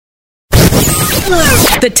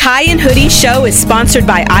The Tie and Hoodie Show is sponsored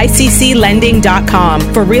by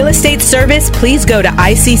ICCLending.com. For real estate service, please go to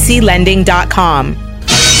ICCLending.com.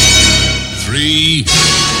 3,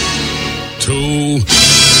 2,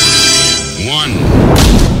 1.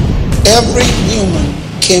 Every human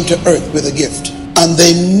came to earth with a gift, and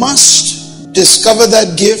they must discover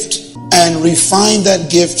that gift and refine that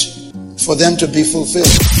gift for them to be fulfilled.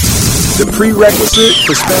 The prerequisite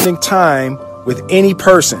for spending time with any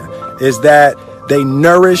person is that they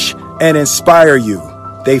nourish and inspire you.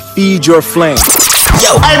 They feed your flame.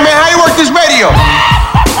 Yo, hey man, how you work this radio?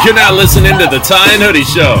 You're not listening to the Tie and Hoodie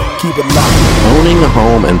Show. Keep it locked. Owning a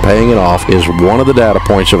home and paying it off is one of the data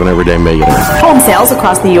points of an everyday millionaire. Home sales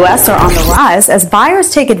across the U.S. are on the rise as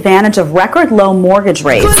buyers take advantage of record low mortgage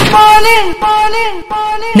rates. Good morning.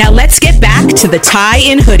 Now let's get back to the Tie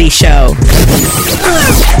and Hoodie Show.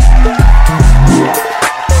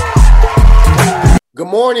 Good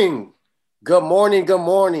morning.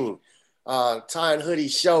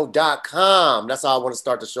 TieandHoodieShow.com. That's how I want to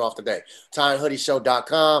start the show off today.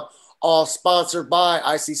 TieandHoodieShow.com. All sponsored by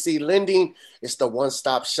ICC Lending. It's the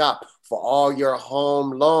one-stop shop for all your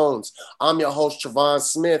home loans. I'm your host, Trevon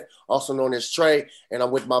Smith, also known as Trey, and I'm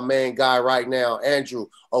with my main guy right now, Andrew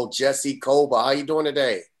Jesse Koba. How you doing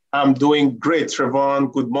today? I'm doing great,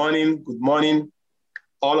 Trevon. Good morning. Good morning,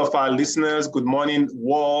 all of our listeners. Good morning,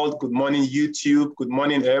 world. Good morning, YouTube. Good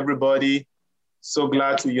morning, everybody. So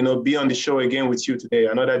glad to, be on the show again with you today,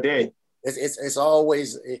 another day. It's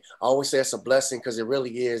always, I always say it's a blessing because it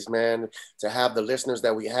really is, man, to have the listeners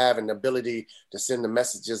that we have and the ability to send the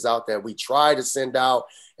messages out that we try to send out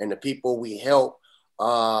and the people we help.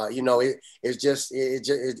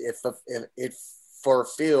 It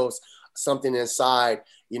fulfills something inside,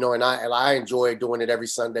 and I enjoy doing it every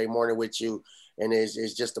Sunday morning with you, and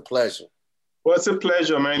it's just a pleasure. Well, it's a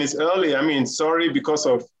pleasure, man. It's early. Sorry because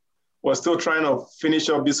we're still trying to finish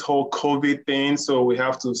up this whole COVID thing, so we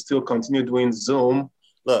have to still continue doing Zoom.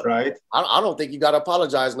 Look, right? I don't think you got to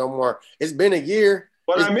apologize no more. It's been a year.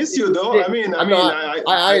 But I miss you, though. I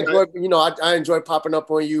enjoy popping up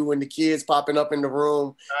on you and the kids popping up in the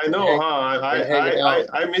room. I know,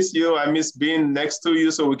 I miss you. I miss being next to you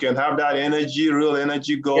so we can have that real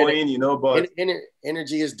energy going, But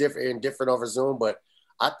energy is different over Zoom. But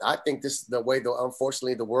I think this is the way,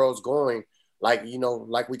 unfortunately, the world's going. Like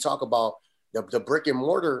we talk about, the brick and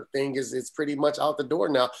mortar thing is pretty much out the door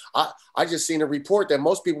now. I just seen a report that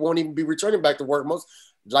most people won't even be returning back to work.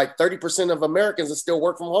 Like 30% of Americans will still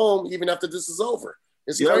work from home even after this is over.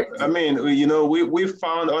 It's crazy. We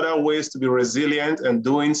found other ways to be resilient and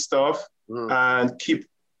doing stuff and keep,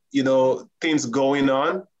 things going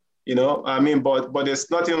on. But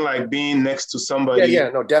there's nothing like being next to somebody. Yeah,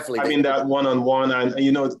 no, definitely. Having that one-on-one, and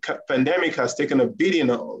pandemic has taken a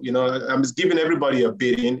beating. I'm just giving everybody a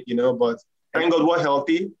beating. But thank God we're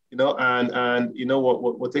healthy. And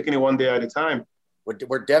we're taking it one day at a time. We're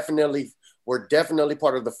definitely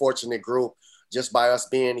part of the fortunate group just by us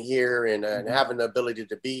being here and having the ability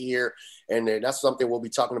to be here, and that's something we'll be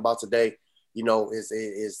talking about today.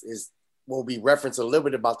 We'll be referencing a little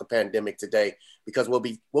bit about the pandemic today because we'll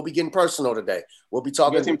be getting personal today. We'll be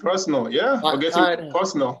talking getting personal, yeah. We're getting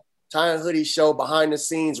personal. Tie and Hoodie Show behind the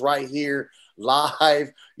scenes right here,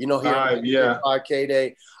 live. Here at Arcade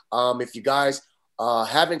Day. If you guys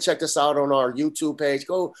haven't checked us out on our YouTube page,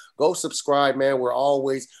 go subscribe, man. We're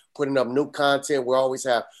always putting up new content. We always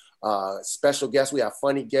have special guests. We have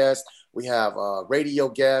funny guests. We have radio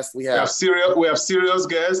guests. We have serious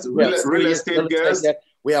guests. Real estate guests.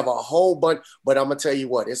 We have a whole bunch, but I'm gonna tell you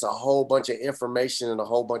what, it's a whole bunch of information and a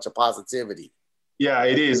whole bunch of positivity. Yeah,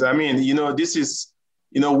 it is. This is,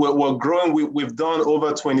 we're growing. We've done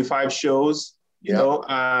over 25 shows,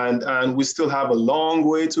 and we still have a long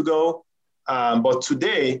way to go. But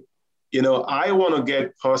today, I want to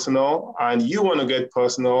get personal and you want to get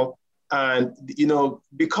personal. And,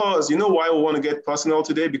 because why we want to get personal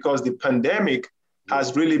today? Because the pandemic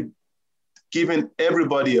has really given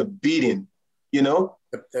everybody a beating,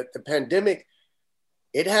 The pandemic,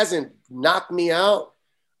 it hasn't knocked me out,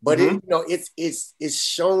 but it's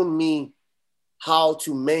shown me how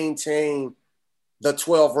to maintain the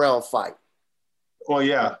 12-round fight. Oh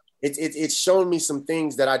yeah, it's shown me some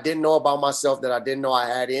things that I didn't know about myself, that I didn't know I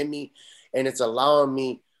had in me, and it's allowing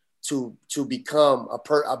me to become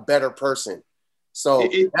a better person. So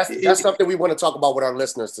that's something we want to talk about with our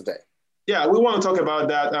listeners today. Yeah, we want to talk about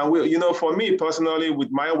that. And for me personally,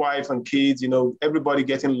 with my wife and kids, everybody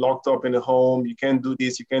getting locked up in the home. You can't do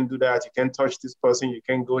this, you can't do that, you can't touch this person, you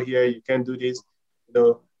can't go here, you can't do this.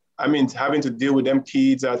 Having to deal with them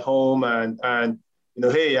kids at home and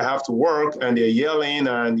hey, I have to work, and they're yelling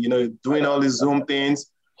and doing all these Zoom things.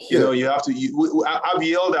 You know, you have to, I've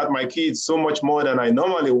yelled at my kids so much more than I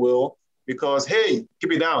normally will because, hey,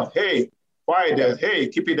 keep it down. Hey, quiet there. Hey,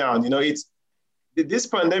 keep it down. You know, this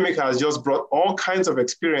pandemic has just brought all kinds of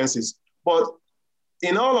experiences. But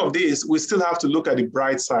in all of this, we still have to look at the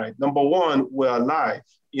bright side. Number one, we're alive.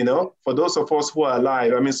 You know, for those of us who are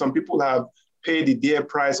alive, I mean, some people have paid the dear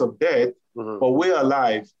price of death, but we're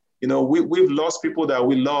alive. You know, we've lost people that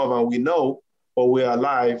we love and we know, but we're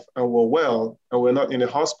alive and we're well and we're not in a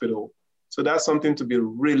hospital. So that's something to be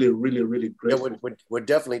really, really, really grateful. Yeah, we're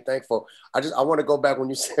definitely thankful. I want to go back when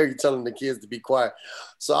you said you're telling the kids to be quiet.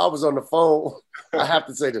 So I was on the phone. I have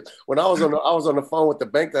to say this. When I was on the phone with the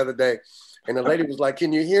bank the other day, and the lady was like,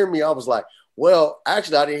 "Can you hear me?" I was like, "Well,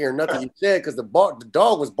 actually, I didn't hear nothing you said because the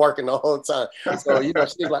dog was barking the whole time." So, you know,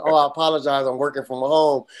 she was like, "Oh, I apologize. I'm working from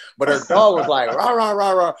home." But her dog was like, "Rah, rah,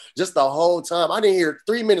 rah, rah," just the whole time. I didn't hear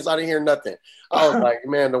 3 minutes. I didn't hear nothing. I was like,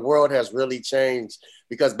 man, the world has really changed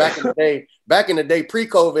because back in the day,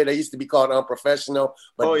 pre-COVID, they used to be called unprofessional.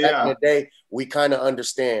 But back in the day, we kind of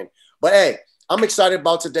understand. But hey, I'm excited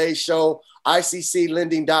about today's show.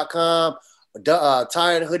 ICClending.com,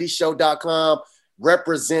 tieandhoodieshow.com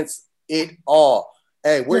represents it all.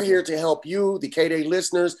 Hey, we're here to help you, the K-Day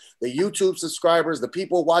listeners, the YouTube subscribers, the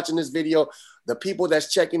people watching this video, the people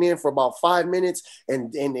that's checking in for about 5 minutes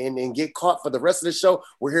and get caught for the rest of the show.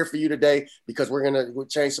 We're here for you today because we're going to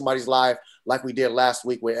change somebody's life like we did last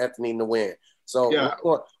week with Anthony Nguyen. So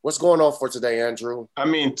what's going on for today, Andrew? I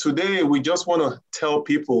mean, today we just want to tell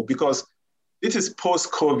people because this is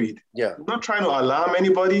post-COVID. Yeah. I'm not trying to alarm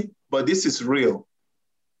anybody, but this is real.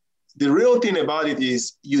 The real thing about it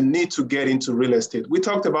is you need to get into real estate. We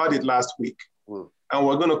talked about it last week, and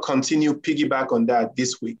we're going to continue piggyback on that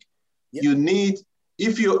this week. Yep. You need,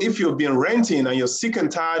 if you've been renting and you're sick and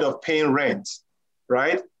tired of paying rent,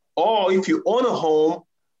 right? Or if you own a home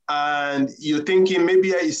and you're thinking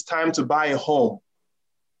maybe it's time to buy a home,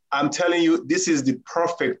 I'm telling you, this is the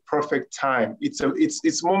perfect time. It's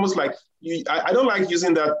almost like, I don't like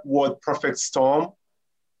using that word perfect storm.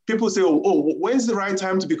 People say, oh, when's the right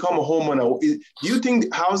time to become a homeowner? Do you think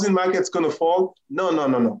the housing market's going to fall?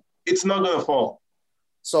 No. It's not going to fall.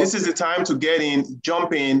 So this is the time to get in,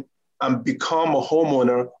 jump in, and become a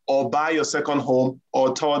homeowner or buy your second home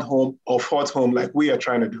or third home or fourth home like we are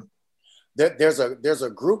trying to do. There's a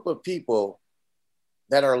group of people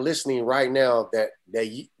that are listening right now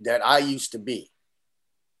that I used to be.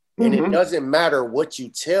 And it doesn't matter what you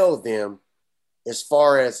tell them as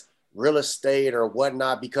far as real estate or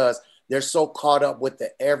whatnot, because they're so caught up with the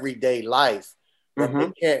everyday life that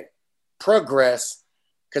they can't progress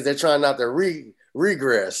because they're trying not to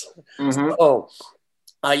regress. So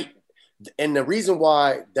and the reason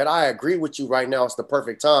why that I agree with you right now, it's the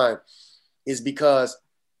perfect time, is because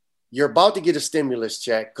you're about to get a stimulus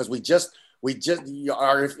check because we just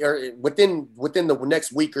are within the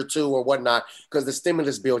next week or two or whatnot, because the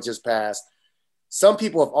stimulus bill just passed. Some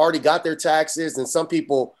people have already got their taxes and some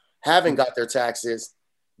people haven't got their taxes,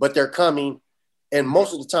 but they're coming. And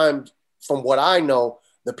most of the time, from what I know,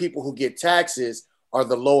 the people who get taxes are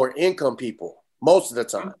the lower income people most of the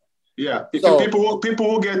time. Yeah, so,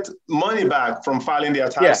 people who get money back from filing their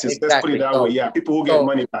taxes. Exactly. Let's put it that way. Yeah, people who get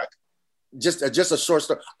money back. Just a short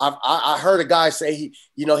story. I heard a guy say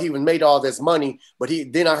he was made all this money, but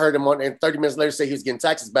then I heard him and 30 minutes later say he was getting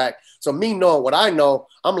taxes back. So me knowing what I know,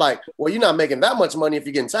 I'm like, well, you're not making that much money if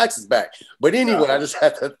you're getting taxes back. But anyway, I just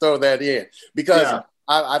had to throw that in because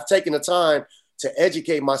I've taken the time to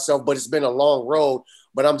educate myself, but it's been a long road.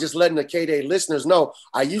 But I'm just letting the K-Day listeners know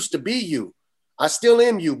I used to be you. I still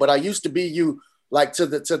am you, but I used to be you like to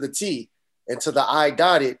the T and to the I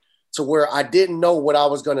dotted, to where I didn't know what I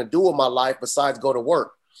was going to do with my life besides go to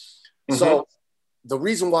work. So the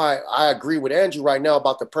reason why I agree with Andrew right now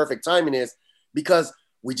about the perfect timing is because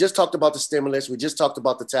we just talked about the stimulus. We just talked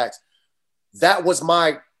about the tax. That was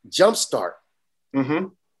my jump start.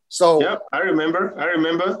 So yeah, I remember.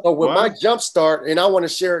 So with my jump start, and I want to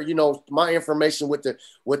share, my information with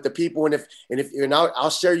the people, and I'll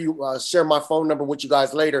share my phone number with you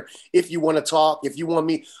guys later if you want to talk, if you want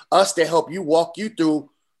us to help you walk you through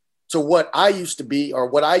to what I used to be or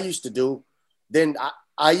what I used to do. Then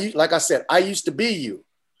I like I said, I used to be you.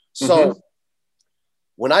 So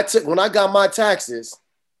when I got my taxes,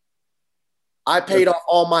 I paid off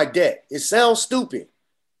all my debt. It sounds stupid.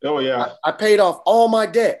 Oh yeah. I paid off all my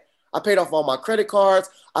debt. I paid off all my credit cards.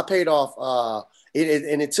 I paid off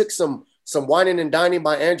and it took some whining and dining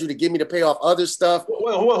by Andrew to get me to pay off other stuff.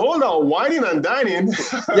 Well, hold on, whining and dining.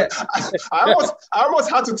 Yeah. I almost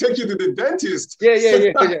had to take you to the dentist. Yeah.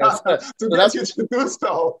 to get you to do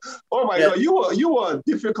stuff. Oh my God, you were a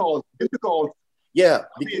difficult Yeah.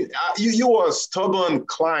 I mean, you were a stubborn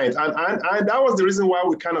client, and that was the reason why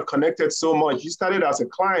we kind of connected so much. You started as a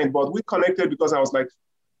client, but we connected because I was like,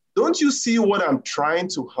 don't you see what I'm trying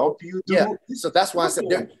to help you do? Yeah. So that's why I said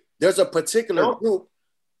there's a particular group.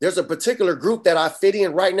 There's a particular group that I fit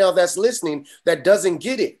in right now that's listening that doesn't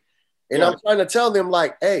get it. And I'm trying to tell them,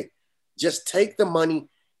 like, hey, just take the money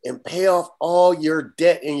and pay off all your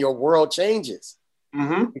debt and your world changes.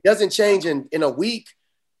 Mm-hmm. It doesn't change in a week.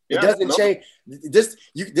 It doesn't change.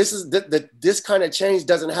 This kind of change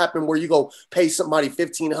doesn't happen where you go pay somebody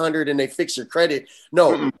 $1,500 and they fix your credit.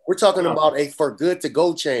 No, we're talking about a for good to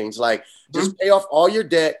go change. Like, just pay off all your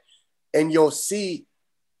debt and you'll see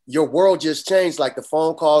your world just change. Like, the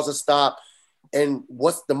phone calls will stop. And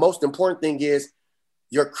what's the most important thing is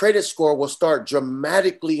your credit score will start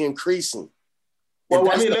dramatically increasing.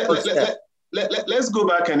 Well, I mean, let's go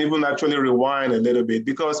back and even actually rewind a little bit,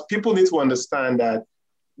 because people need to understand that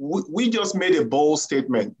we just made a bold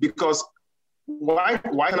statement. Because why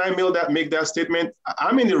can I make that statement?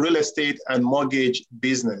 I'm in the real estate and mortgage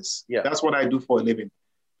business. Yeah. That's what I do for a living.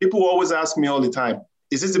 People always ask me all the time,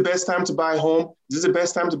 is this the best time to buy a home? Is this the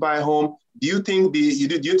best time to buy a home? Do you think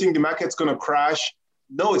the market's going to crash?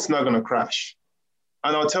 No, it's not going to crash.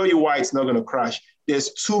 And I'll tell you why it's not going to crash.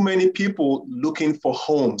 There's too many people looking for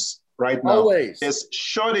homes right now. Always. There's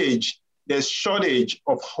shortage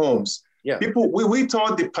of homes. Yeah. People, we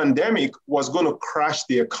thought the pandemic was going to crash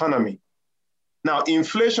the economy. Now,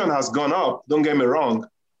 inflation has gone up, don't get me wrong,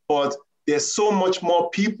 but there's so much more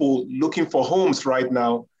people looking for homes right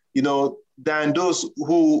now, than those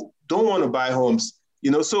who don't want to buy homes,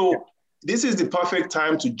 So this is the perfect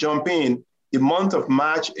time to jump in. The month of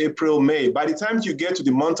March, April, May. By the time you get to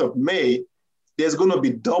the month of May, there's going to be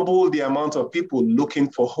double the amount of people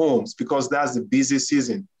looking for homes, because that's the busy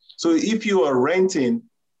season. So if you are renting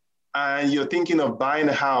and you're thinking of buying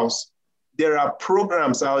a house, there are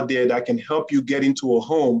programs out there that can help you get into a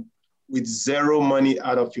home with zero money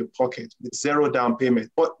out of your pocket, with zero down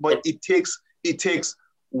payment. But it takes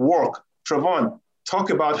work. Trevon,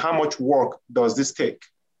 talk about how much work does this take?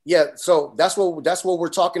 Yeah, so that's what we're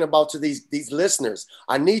talking about to these listeners.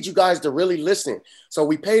 I need you guys to really listen. So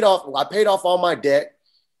I paid off all my debt.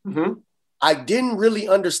 Mm-hmm. I didn't really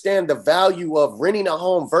understand the value of renting a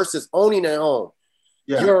home versus owning a home.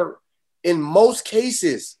 Yeah. You're, in most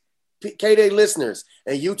cases, K-Day listeners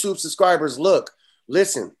and YouTube subscribers,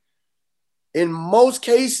 listen. In most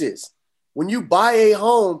cases, when you buy a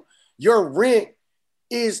home, your rent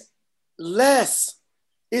is less.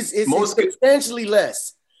 It's substantially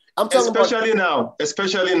less. I'm talking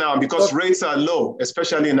especially now, because rates are low,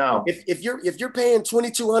 especially now. If you're paying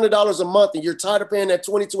 $2,200 a month and you're tired of paying that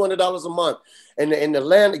 $2,200 a month and the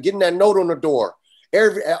land getting that note on the door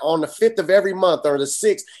on the 5th of every month or the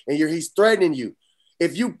 6th, and he's threatening you.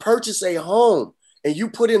 If you purchase a home and you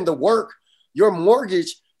put in the work, your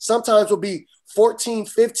mortgage sometimes will be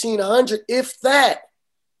 $1,400, $1,500, if that.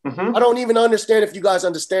 Mm-hmm. I don't even understand if you guys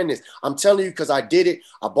understand this. I'm telling you, because I did it.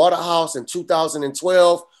 I bought a house in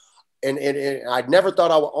 2012. And I never thought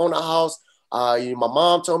I would own a house. My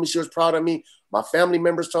mom told me she was proud of me. My family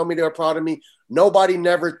members told me they were proud of me. Nobody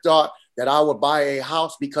never thought that I would buy a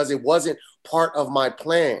house because it wasn't part of my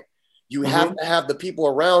plan. You have to have the people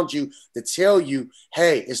around you to tell you,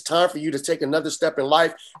 hey, it's time for you to take another step in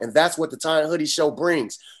life. And that's what the Tie and Hoodie Show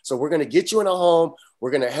brings. So we're going to get you in a home.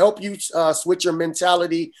 We're going to help you switch your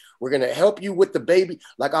mentality. We're going to help you with the baby.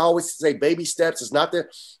 Like I always say, baby steps. It's not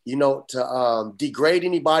to degrade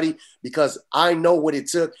anybody, because I know what it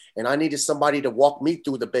took and I needed somebody to walk me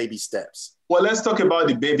through the baby steps. Well, let's talk about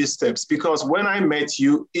the baby steps, because when I met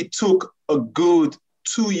you, it took a good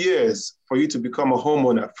 2 years for you to become a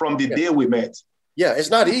homeowner from the day we met. Yeah, it's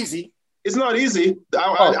not easy. It's not easy.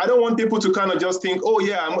 I don't want people to kind of just think, oh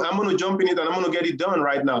yeah, I'm going to jump in it and I'm going to get it done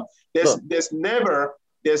right now. There's never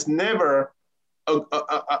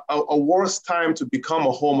a worse time to become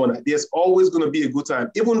a homeowner. There's always going to be a good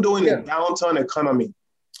time, even though in a downturn economy.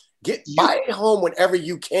 Buy a home whenever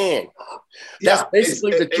you can. That's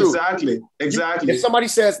basically the truth. Exactly. If somebody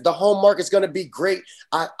says the home market's going to be great,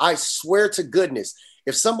 I swear to goodness,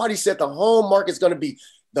 if somebody said the home market's going to be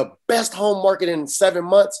the best home market in 7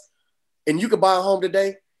 months, and you could buy a home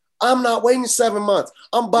today, I'm not waiting 7 months.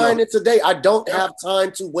 I'm buying it today. I don't have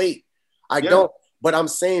time to wait. I don't. But I'm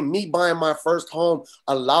saying me buying my first home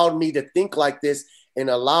allowed me to think like this and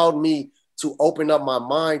allowed me to open up my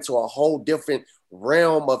mind to a whole different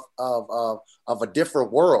realm of a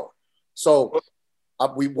different world. So I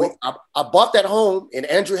bought that home, and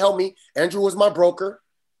Andrew helped me. Andrew was my broker.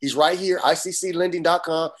 He's right here,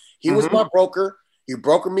 ICClending.com. He was my broker. He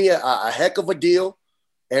brokered me a heck of a deal.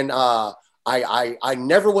 And I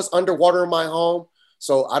never was underwater in my home.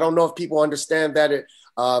 So I don't know if people understand that.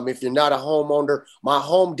 If you're not a homeowner, my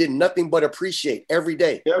home did nothing but appreciate every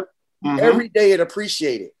day. Yep. Every day it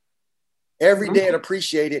appreciated. Every day it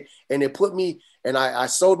appreciated. And it put me, and I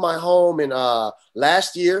sold my home in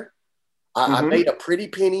last year. I made a pretty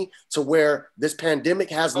penny to where this pandemic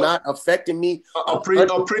has not affected me. A pretty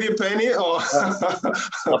penny, or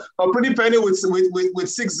a pretty penny with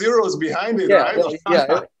 6 zeros behind it,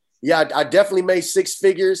 right? Yeah. I definitely made 6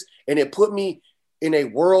 figures, and it put me in a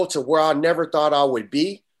world to where I never thought I would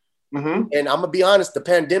be. And I'm gonna be honest, the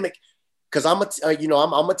pandemic, because I'm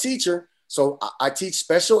a teacher, so I teach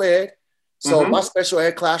special ed. So my special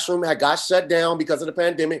ed classroom had got shut down because of the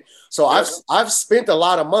pandemic. So I've spent a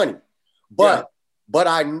lot of money. But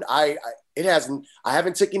I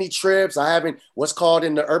haven't took any trips. I haven't, what's called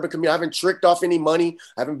in the urban community, I haven't tricked off any money.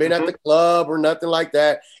 I haven't been at the club or nothing like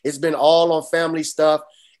that. It's been all on family stuff.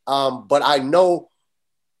 But I know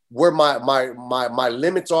where my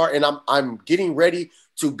limits are, and I'm getting ready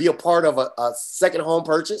to be a part of a second home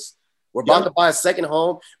purchase. We're about to buy a second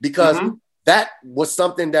home because that was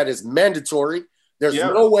something that is mandatory. There's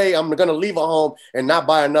no way I'm going to leave a home and not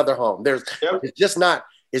buy another home. It's just not.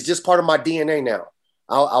 It's just part of my DNA now.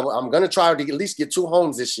 I'm going to try to at least get 2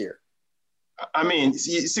 homes this year. I mean,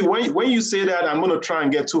 see when you say that, I'm going to try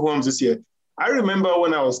and get 2 homes this year. I remember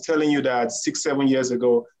when I was telling you that 6-7 years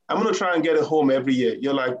ago, I'm going to try and get a home every year.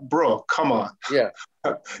 You're like, bro, come on. Yeah.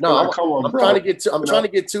 No, like, come on, I'm bro. trying to get 2. I'm trying to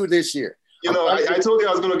get 2 this year. I told you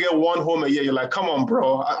I was going to get 1 home a year. You're like, come on,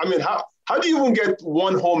 bro. I mean, how do you even get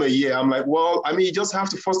 1 home a year? I'm like, well, I mean, you just have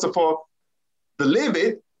to, first of all, believe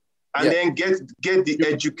it, and then get the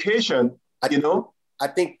education, I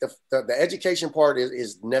think the education part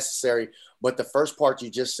is necessary, but the first part you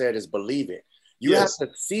just said is believe it. You have to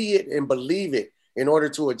see it and believe it in order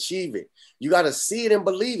to achieve it. You got to see it and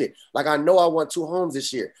believe it. Like, I know I want 2 homes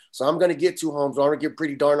this year, so I'm going to get 2 homes. I'm going to get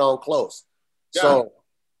pretty darn on close. Yeah. So,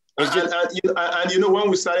 when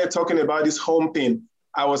we started talking about this home thing,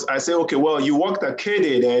 I said, okay, well, you worked at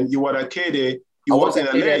KD then, you were at KD. You work in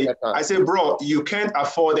LA. I said, bro, you can't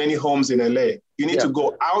afford any homes in LA. You need to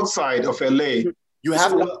go outside of LA. You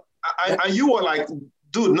have to. And you were like,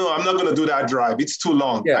 dude, no, I'm not going to do that drive. It's too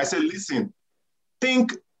long. Yeah. I said, listen,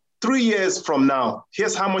 think 3 years from now.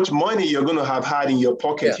 Here's how much money you're going to have had in your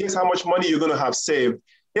pocket. Yeah. Here's how much money you're going to have saved.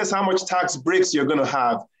 Here's how much tax breaks you're going to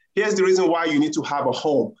have. Here's the reason why you need to have a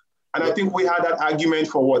home. And I think we had that argument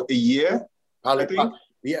for a year? I think.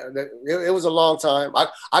 Yeah, it was a long time.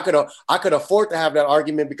 I could afford to have that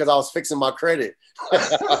argument because I was fixing my credit.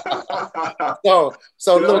 So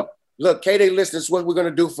look, KD listeners, what we're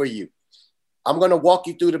gonna do for you. I'm gonna walk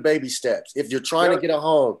you through the baby steps. If you're trying to get a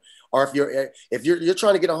home, or if you're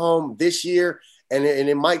trying to get a home this year, and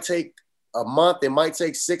it might take a month, it might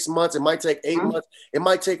take 6 months, it might take 8 months, it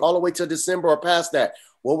might take all the way to December or past that.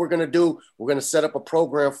 What we're gonna do, we're gonna set up a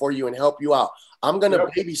program for you and help you out. I'm gonna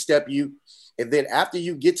baby step you. And then after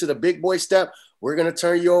you get to the big boy step, we're going to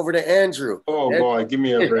turn you over to Andrew. Oh, boy, give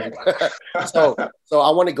me a break. So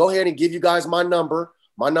I want to go ahead and give you guys my number.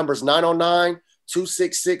 My number is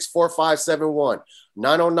 909-266-4571.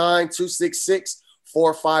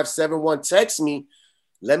 909-266-4571. Text me.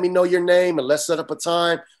 Let me know your name and let's set up a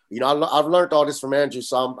time. I've learned all this from Andrew,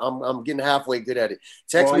 so I'm getting halfway good at it.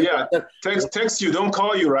 Text me. Yeah. Text you. Don't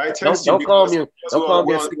call you, right? Text don't you. Call me. Don't call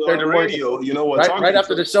me. On the radio, right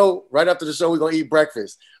after the show. Right after the show, we're gonna eat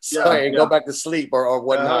breakfast. Go back to sleep or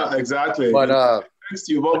whatnot. Exactly. But text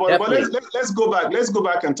you. But let's go back. Let's go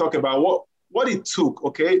back and talk about what it took.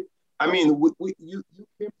 Okay. I mean, you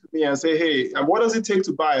came to me and say, hey, and what does it take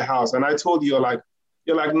to buy a house? And I told you, you're like,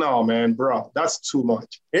 no, man, bro, that's too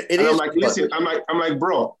much. It is. I'm like, listen, I'm like,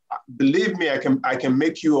 bro, believe me, I can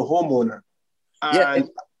make you a homeowner. And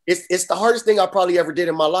it's the hardest thing I probably ever did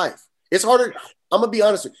in my life. It's harder. I'm gonna be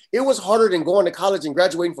honest with you. It was harder than going to college and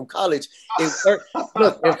graduating from college.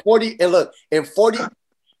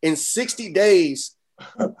 In 60 days,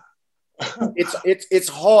 it's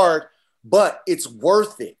hard, but it's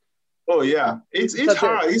worth it. Oh yeah, it's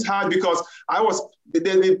hard. It's hard because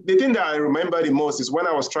the thing that I remember the most is when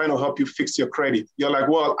I was trying to help you fix your credit. You're like,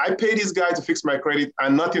 well, I paid this guy to fix my credit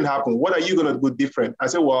and nothing happened. What are you gonna do different? I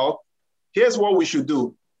said, well, here's what we should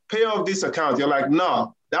do. Pay off this account. You're like,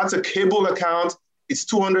 no, that's a cable account. It's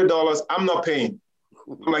 $200. I'm not paying.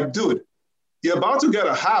 I'm like, dude, you're about to get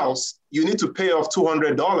a house. You need to pay off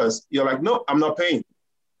 $200. You're like, no, I'm not paying.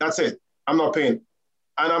 That's it. I'm not paying.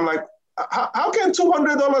 And I'm like, how can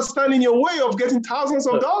 $200 stand in your way of getting thousands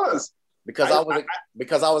of dollars? Because I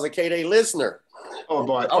was a KD listener. Oh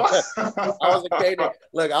boy! I was a KD.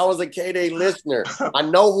 Look, I was a KD listener. I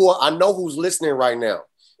know who's listening right now.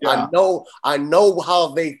 I know how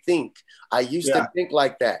they think. I used to think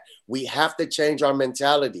like that. We have to change our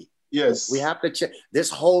mentality. Yes. We have to change. This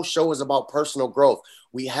whole show is about personal growth.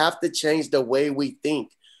 We have to change the way we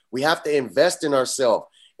think. We have to invest in ourselves.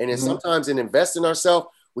 And then sometimes in investing in ourselves,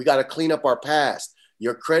 we got to clean up our past.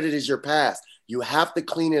 Your credit is your past. You have to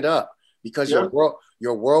clean it up because your world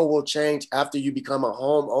will change after you become a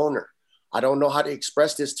homeowner. I don't know how to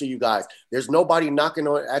express this to you guys. There's nobody knocking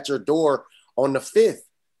at your door on the 5th.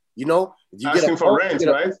 You know, you asking for rent,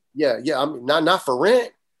 right? Yeah. I'm not for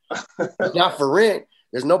rent. Not for rent.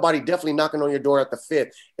 There's nobody definitely knocking on your door at the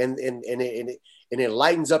 5th, and it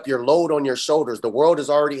lightens up your load on your shoulders. The world is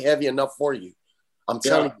already heavy enough for you. I'm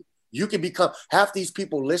telling you, you can become. Half these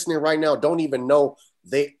people listening right now don't even know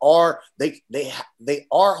they are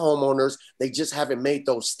homeowners. They just haven't made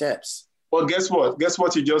those steps. Well, guess what? Guess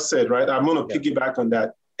what you just said, right? I'm going to piggyback on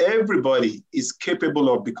that. Everybody is capable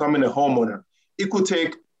of becoming a homeowner. It could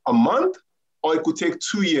take a month or it could take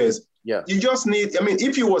 2 years. Yeah. You just need,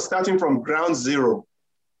 if you were starting from ground zero,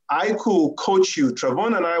 I could coach you.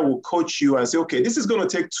 Travon and I will coach you and say, okay, this is going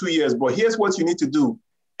to take 2 years, but here's what you need to do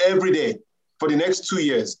every day for the next 2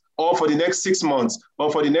 years or for the next 6 months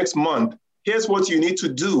or for the next month. Here's what you need to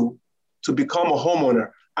do to become a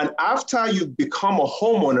homeowner. And after you become a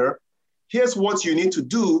homeowner, here's what you need to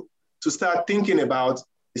do to start thinking about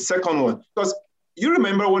the second one. Because you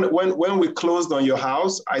remember when we closed on your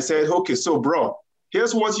house, I said, okay, so bro,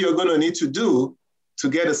 here's what you're going to need to do to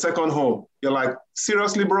get a second home. You're like,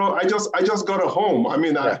 seriously, bro, I just got a home.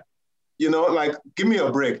 Give me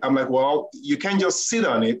a break. I'm like, well, you can't just sit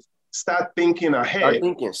on it. Start thinking ahead.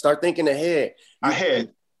 Start thinking ahead.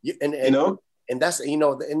 And that's,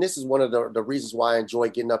 and this is one of the reasons why I enjoy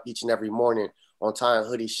getting up each and every morning on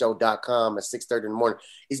TimeHoodieShow.com at 6:30 in the morning,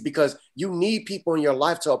 is because you need people in your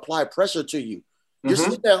life to apply pressure to you. You're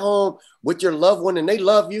sitting at home with your loved one and they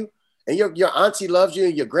love you, and your auntie loves you,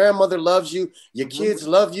 and your grandmother loves you, your kids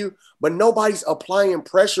love you, but nobody's applying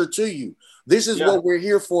pressure to you. This is what we're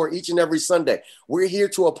here for each and every Sunday. We're here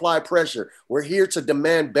to apply pressure. We're here to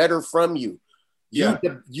demand better from you.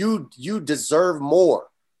 You deserve more.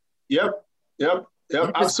 Yep.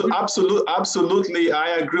 Absolutely.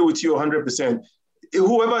 I agree with you 100%.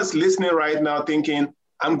 Whoever is listening right now thinking,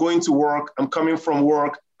 I'm going to work, I'm coming from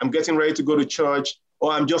work, I'm getting ready to go to church,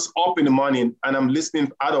 or I'm just up in the morning and I'm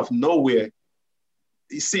listening out of nowhere.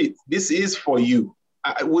 You see, this is for you.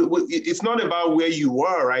 It's not about where you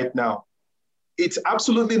are right now. It's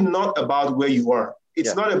absolutely not about where you are.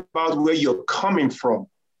 It's not about where you're coming from.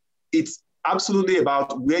 It's absolutely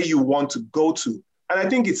about where you want to go to. And I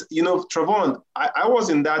think it's, Travon, I was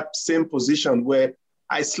in that same position where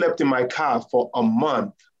I slept in my car for a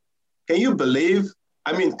month. Can you believe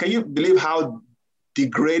how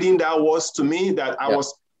degrading that was to me? That I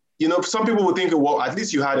was, some people would think, well, at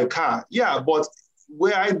least you had a car. Yeah, but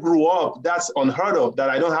where I grew up, that's unheard of, that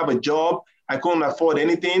I don't have a job, I couldn't afford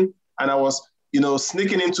anything. And I was,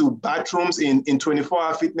 sneaking into bathrooms in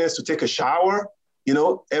 24-hour fitness to take a shower,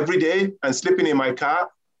 every day and sleeping in my car.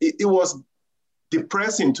 It was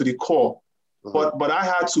depressing to the core. But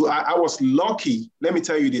I was lucky. Let me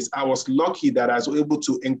tell you this. I was lucky that I was able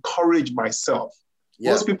to encourage myself.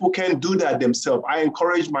 Most people can't do that themselves. I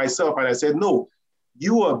encouraged myself and I said, no,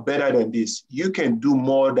 you are better than this. You can do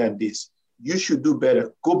more than this. You should do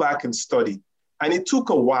better. Go back and study. And it took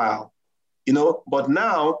a while, but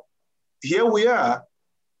now here we are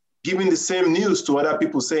giving the same news to other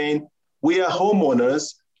people saying, we are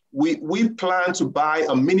homeowners. We plan to buy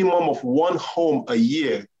a minimum of one home a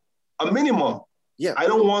year, a minimum. Yeah. I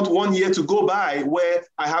don't want 1 year to go by where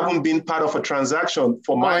I haven't been part of a transaction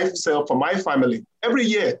for myself, for my family. Every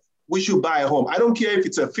year we should buy a home. I don't care if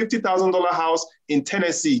it's a $50,000 house in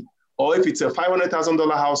Tennessee or if it's a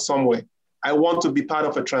 $500,000 house somewhere. I want to be part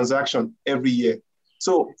of a transaction every year.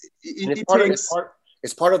 So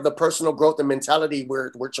it's part of the personal growth and mentality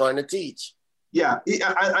we're trying to teach. Yeah.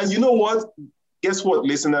 And you know what? Guess what,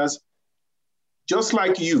 listeners? Just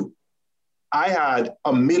like you, I had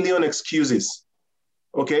a million excuses,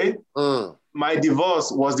 okay? My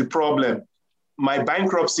divorce was the problem. My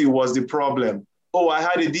bankruptcy was the problem. Oh, I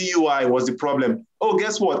had a DUI was the problem. Oh,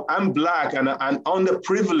 guess what? I'm Black and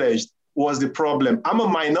underprivileged was the problem. I'm a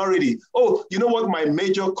minority. Oh, you know what my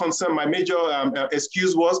major concern, my major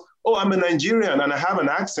excuse was? Oh, I'm a Nigerian and I have an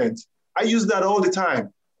accent. I use that all the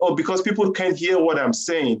time. Oh, because people can't hear what I'm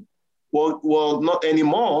saying. Well, not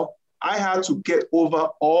anymore. I had to get over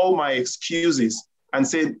all my excuses and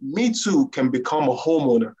say, me too can become a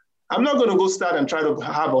homeowner. I'm not going to go start and try to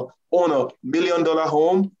own $1 million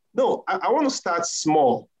home. No, I want to start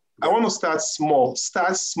small. I want to start small,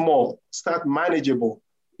 start manageable,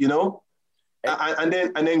 and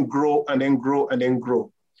then grow and then grow and then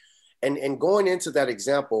grow. And going into that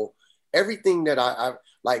example, everything that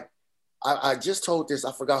I just told this,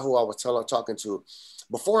 I forgot who I was talking to.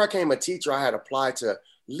 Before I became a teacher, I had applied to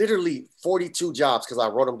literally 42 jobs because I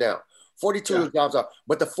wrote them down. 42 jobs,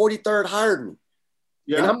 but the 43rd hired me.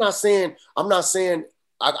 Yeah. And I'm not saying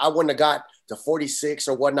I wouldn't have got to 46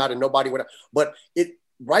 or whatnot and nobody would have, but it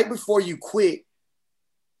right before you quit,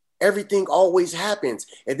 everything always happens.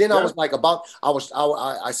 And then I was like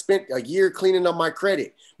I spent a year cleaning up my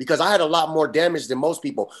credit because I had a lot more damage than most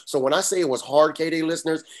people. So when I say it was hard, KD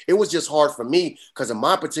listeners, it was just hard for me because of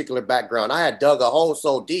my particular background. I had dug a hole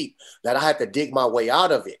so deep that I had to dig my way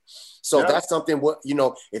out of it. So that's something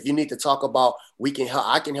if you need to talk about,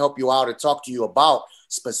 I can help you out and talk to you about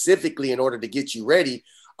specifically in order to get you ready.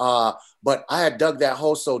 But I had dug that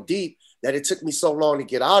hole so deep that it took me so long to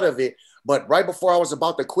get out of it. But right before I was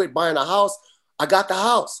about to quit buying a house, I got the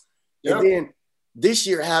house. Yep. And then this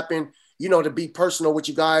year happened, to be personal with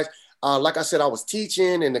you guys. Like I said, I was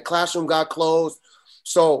teaching and the classroom got closed.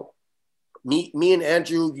 So me and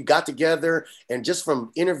Andrew, you got together, and just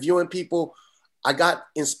from interviewing people, I got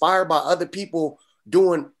inspired by other people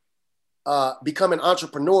becoming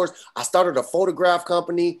entrepreneurs. I started a photograph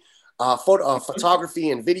company, photography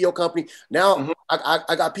and video company. Now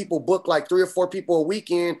I got people booked like 3 or 4 people a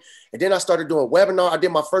weekend. And then I started doing webinars. I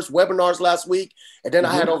did my first webinars last week. And then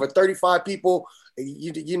I had over 35 people,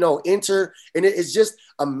 enter. And it's just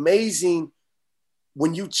amazing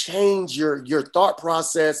when you change your thought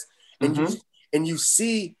process and you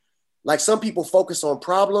see, like, some people focus on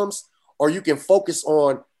problems, or you can focus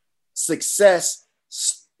on success,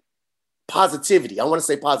 positivity. I want to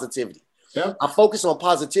say positivity. Yeah. I focus on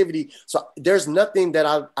positivity. So there's nothing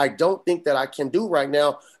that I don't think that I can do right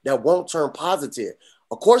now that won't turn positive.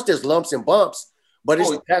 Of course, there's lumps and bumps, but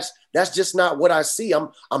that's just not what I see.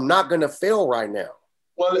 I'm not going to fail right now.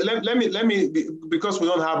 Well, let me because we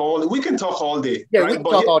don't have we can talk all day. Yeah, right? We can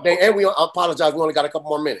talk all day, and I apologize. We only got a couple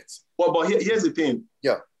more minutes. Well, but here's the thing.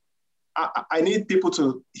 Yeah. I need people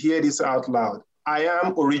to hear this out loud. I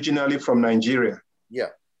am originally from Nigeria. Yeah.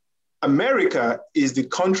 America is the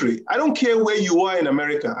country. I don't care where you are in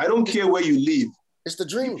America. I don't care where you live. It's the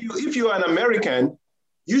dream. If you are an American,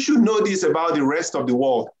 you should know this about the rest of the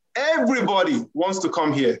world. Everybody wants to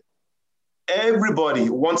come here. Everybody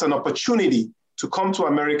wants an opportunity to come to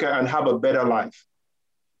America and have a better life.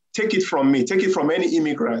 Take it from me. Take it from any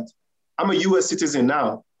immigrant. I'm a US citizen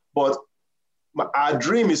now, but our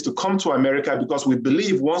dream is to come to America because we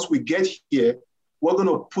believe once we get here, we're going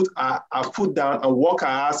to put our foot down and walk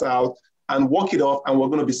our ass out and walk it off, and we're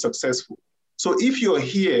going to be successful. So if you're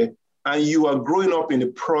here and you are growing up in a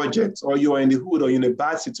project, or you are in the hood, or in a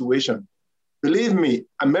bad situation, believe me,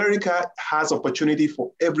 America has opportunity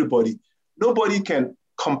for everybody. Nobody can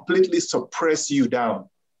completely suppress you down.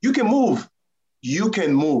 You can move. You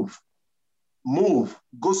can move. Move.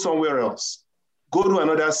 Go somewhere else. Go to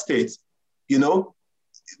another state.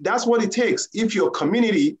 That's what it takes. If your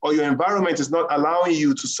community or your environment is not allowing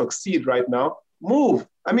you to succeed right now, move.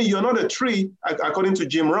 I mean, you're not a tree, according to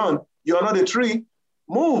Jim Rohn. You're not a tree.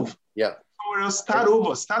 Move. Yeah. Somewhere else, start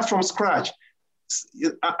over. Start from scratch.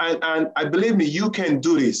 And I believe me, you can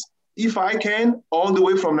do this. If I can, all the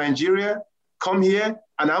way from Nigeria, come here,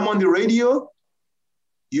 and I'm on the radio,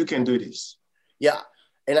 you can do this. Yeah.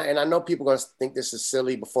 And I know people are going to think this is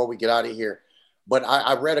silly before we get out of here. But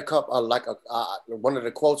I read a couple, one of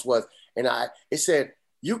the quotes was, it said,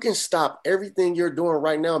 you can stop everything you're doing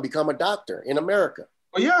right now and become a doctor in America.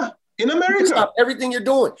 Oh, yeah, in America. You can stop everything you're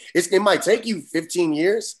doing. It might take you 15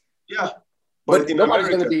 years. Yeah. But nobody's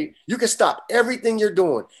going to be, you can stop everything you're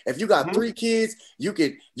doing. If you got 3 kids,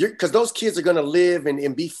 because those kids are going to live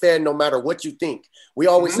and be fed no matter what you think. We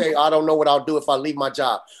always say, I don't know what I'll do if I leave my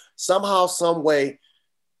job. Somehow, some way,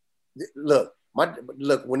 look,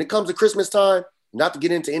 when it comes to Christmas time, not to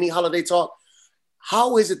get into any holiday talk,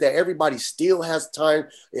 how is it that everybody still has time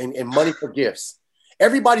and money for gifts?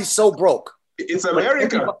 Everybody's so broke. It's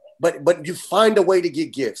America. But you find a way to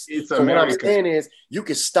get gifts. It's America. What I'm saying is, you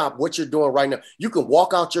can stop what you're doing right now. You can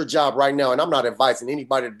walk out your job right now, and I'm not advising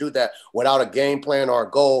anybody to do that without a game plan or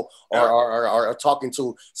a goal or talking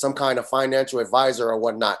to some kind of financial advisor or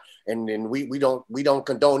whatnot. And we don't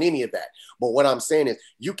condone any of that. But what I'm saying is,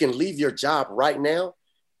 you can leave your job right now,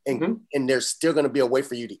 and there's still going to be a way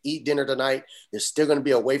for you to eat dinner tonight. There's still going to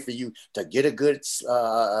be a way for you to get a good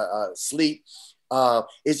sleep.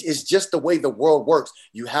 It's just the way the world works.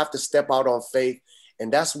 You have to step out on faith.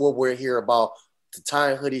 And that's what we're here about. The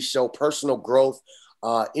Tie and Hoodie Show, personal growth.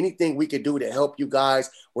 anything we could do to help you guys.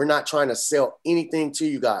 We're not trying to sell anything to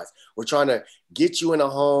you guys. We're trying to get you in a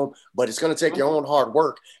home, but it's going to take your own hard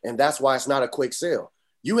work. And that's why it's not a quick sale.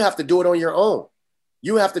 You have to do it on your own.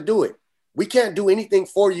 You have to do it. We can't do anything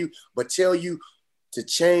for you, but tell you to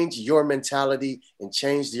change your mentality and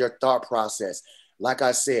change your thought process. Like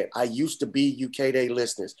I said, I used to be UK Day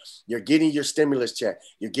listeners. You're getting your stimulus check.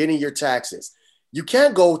 You're getting your taxes. You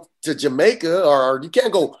can't go to Jamaica, or you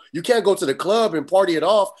can't go to the club and party it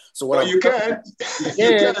off. So what? Well, you can,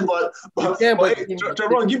 but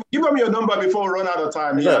Tyrone, give them your number before we run out of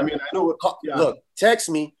time. Yeah, I mean, I know. Yeah. Look, text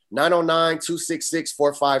me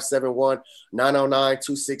 909-266-4571,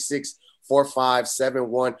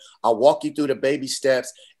 909-266-4571. I'll walk you through the baby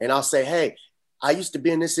steps, and I'll say, hey, I used to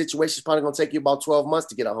be in this situation. It's probably going to take you about 12 months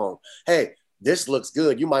to get a home. Hey, this looks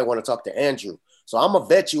good. You might want to talk to Andrew. So I'm going to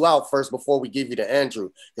vet you out first before we give you to Andrew,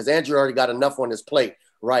 because Andrew already got enough on his plate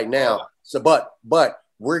right now. So, but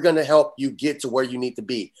we're going to help you get to where you need to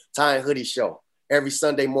be. Tie and Hoodie Show every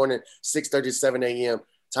Sunday morning, 6:30 to 7 a.m.,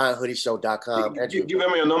 tieandhoodieshow.com. Give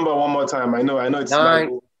them your number one more time. I know it's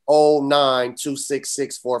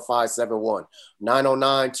 909-266-4571.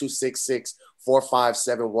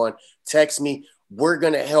 909-266-4571. Text me. We're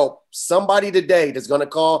going to help somebody today that's going to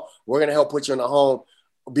call. We're going to help put you in a home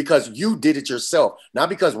because you did it yourself. Not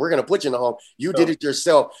because we're going to put you in a home. You did it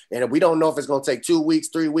yourself. And we don't know if it's going to take 2 weeks,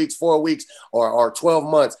 3 weeks, 4 weeks, or 12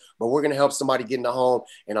 months, but we're going to help somebody get in a home.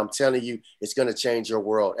 And I'm telling you, it's going to change your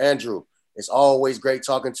world. Andrew, it's always great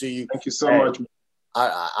talking to you. Thank you so much.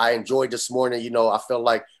 I enjoyed this morning. You know, I felt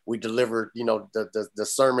like we delivered, you know, the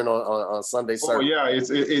sermon on Sunday sermon. Oh yeah, it's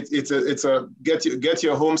a get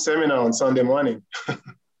your home seminar on Sunday morning.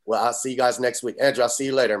 Well, I'll see you guys next week. Andrew, I'll see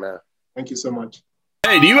you later, man. Thank you so much.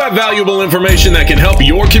 Hey, do you have valuable information that can help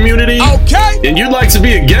your community? Okay. And you'd like to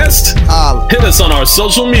be a guest? Hit us on our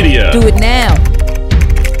social media. Do it now.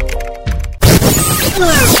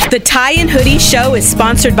 The Tie and Hoodie Show is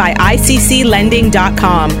sponsored by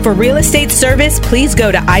ICCLending.com. For real estate service, please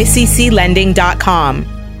go to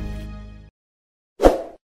ICCLending.com.